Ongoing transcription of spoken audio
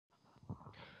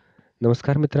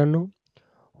नमस्कार मित्रांनो.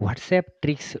 WhatsApp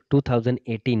tricks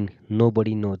 2018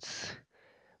 nobody knows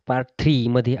part 3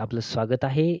 मध्ये आपलं स्वागत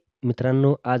आहे.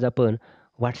 मित्रांनो, आज आपण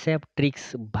WhatsApp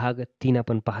ट्रिक्स भाग 3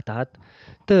 आपण पाहत आहात.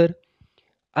 तर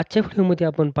आजच्या व्हिडिओमध्ये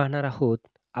आपण पाहणार आहोत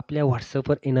आपल्या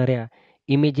WhatsAppवर येणाऱ्या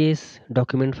इमेजेस,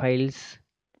 डॉक्युमेंट फाइल्स,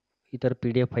 इतर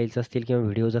PDF फाइल्स असतील किंवा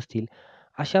व्हिडिओज असतील,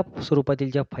 अशा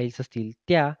स्वरूपातील ज्या फाइल्स असतील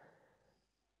त्या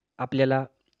आपल्याला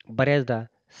बऱ्याचदा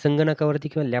संगणकावरती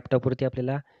किंवा लॅपटॉपवरती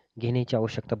आपल्याला घेण्याची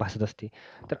आवश्यकता भासत असते.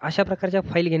 तर अशा प्रकारच्या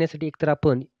फाईल घेण्यासाठी एकतर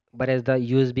आपण बऱ्याचदा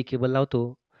USB केबल लावतो.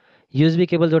 USB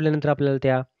केबल जोडल्यानंतर आपल्याला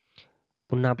त्या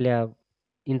पुन्हा आपल्या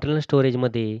इंटर्नल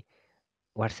स्टोरेजमध्ये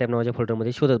WhatsApp नावाच्या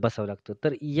फोल्डरमध्ये शोधत बसावं लागतं.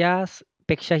 तर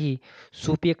पेक्षाही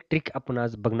सोपी एक ट्रिक आपण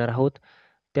आज बघणार आहोत.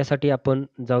 त्यासाठी आपण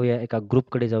जाऊया एका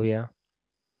ग्रुपकडे जाऊया.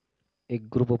 एक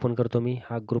ग्रुप ओपन करतो मी.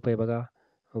 हा ग्रुप आहे बघा.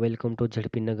 वेलकम टू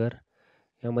झेडपी नगर.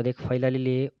 यामध्ये एक फाईल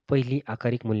आलेली आहे. पहिली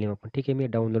आकारिक मूल्यमापन. ठीक आहे, मी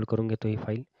डाउनलोड करून घेतो ही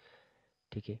फाईल.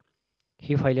 ठीक आहे.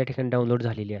 ही फाईल या ठिकाणी डाउनलोड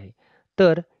झालेली आहे.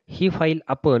 तर ही फाईल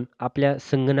आपण आपल्या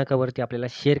संगणकावरती आपल्याला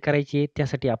शेअर करायची आहे.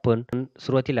 त्यासाठी आपण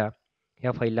सुरुवातीला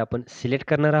या फाईलला आपण सिलेक्ट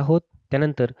करणार आहोत.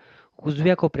 त्यानंतर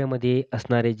उजव्या कोपऱ्यामध्ये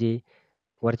असणारे जे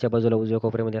वरच्या बाजूला उजव्या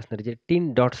कोपऱ्यामध्ये असणारे जे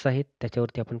 3 डॉट्स आहेत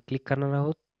त्याच्यावरती आपण क्लिक करणार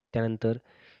आहोत. त्यानंतर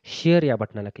शेअर या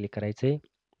बटनाला क्लिक करायचं आहे.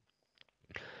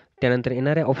 त्यानंतर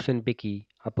येणाऱ्या ऑप्शनपैकी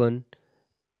आपण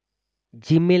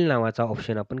Gmail नावाचा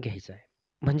ऑप्शन आपण घ्यायचा आहे.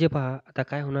 म्हणजे पहा आता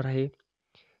काय होणार आहे,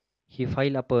 ही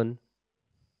फाईल आपण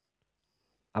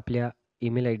आपल्या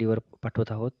ईमेल आयडीवर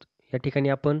पाठवत आहोत. या ठिकाणी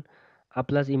आपण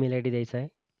आपलाच ईमेल आयडी द्यायचा आहे.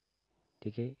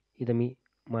 ठीक आहे. इथं मी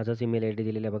माझाच ईमेल आयडी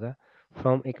दिलेला आहे बघा.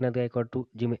 From Eknath Gaikwad to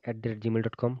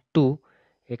gmail@gmail.com to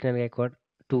Eknath Gaikwad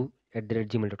to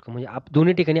 @gmail.com म्हणजे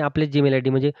दोन्ही ठिकाणी आपलेच जीमेल आयडी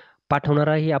म्हणजे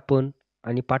पाठवणाराही आपण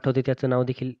आणि पाठवते त्याचं नाव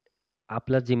देखील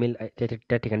आपलाच जीमेल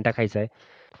त्या ठिकाणी टाकायचं आहे.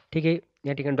 ठीक आहे.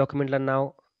 या ठिकाणी डॉक्युमेंटला नाव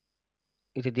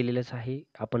इथे दिलेलंच आहे.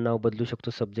 आपण नाव बदलू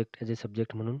शकतो सब्जेक्ट ॲज अ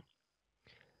सब्जेक्ट म्हणून.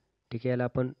 ठीक आहे. याला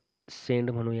आपण सेंड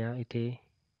म्हणूया इथे.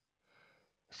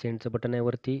 सेंडचं बटन आहे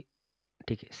वरती.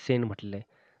 ठीक आहे. सेंड म्हटलेलं आहे.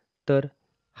 तर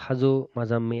हा जो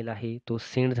माझा मेल आहे तो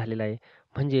सेंड झालेला आहे.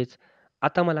 म्हणजेच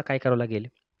आता मला काय करावं लागेल,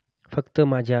 फक्त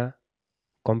माझ्या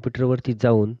कॉम्प्युटरवरती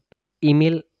जाऊन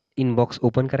ईमेल इनबॉक्स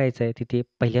ओपन करायचा आहे. तिथे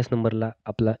पहिल्याच नंबरला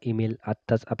आपला ईमेल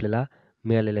आत्ताच आपल्याला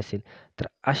मिळालेला असेल. तर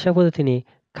अशा पद्धतीने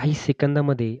काही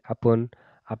सेकंदामध्ये आपण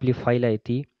आपली फाईल आहे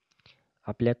ती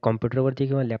आपल्या कॉम्प्युटरवरती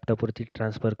किंवा लॅपटॉपवरती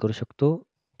ट्रान्सफर करू शकतो.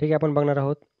 ठीक आहे, आपण बघणार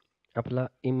आहोत. आपला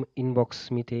इनबॉक्स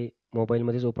मी ते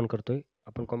मोबाईलमध्येच ओपन करतोय.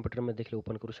 आपण कॉम्प्युटरमध्ये देखील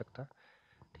ओपन करू शकता.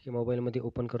 ठीक आहे, मोबाईलमध्ये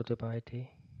ओपन करतोय पहा इथे.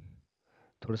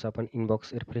 थोडंसं आपण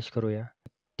इनबॉक्स रिफ्रेश करूया.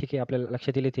 ठीक आहे, आपल्याला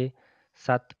लक्षात येईल इथे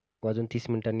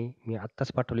 7:30 मी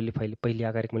आत्ताच पाठवलेली फाईल पहिली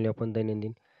आकारिक मूल्यमापन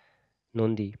दैनंदिन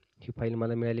नोंदी ही फाईल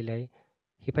मला मिळालेली आहे.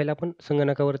 ही फाईल आपण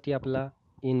संगणकावरती आपला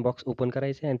इनबॉक्स ओपन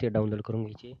करायचं आहे आणि ते डाउनलोड करून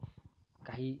घ्यायचे.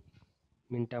 काही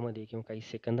मिनिटामध्ये किंवा काही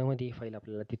सेकंदामध्ये ही फाईल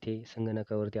आपल्याला तिथे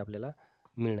संगणकावरती आपल्याला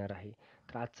मिळणार आहे.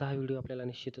 तर आजचा हा व्हिडिओ आपल्याला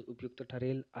निश्चितच उपयुक्त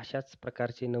ठरेल. अशाच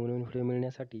प्रकारचे नवनवीन व्हिडिओ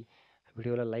मिळण्यासाठी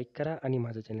व्हिडिओला लाईक करा आणि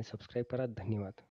माझं चॅनल सबस्क्राईब करा. धन्यवाद.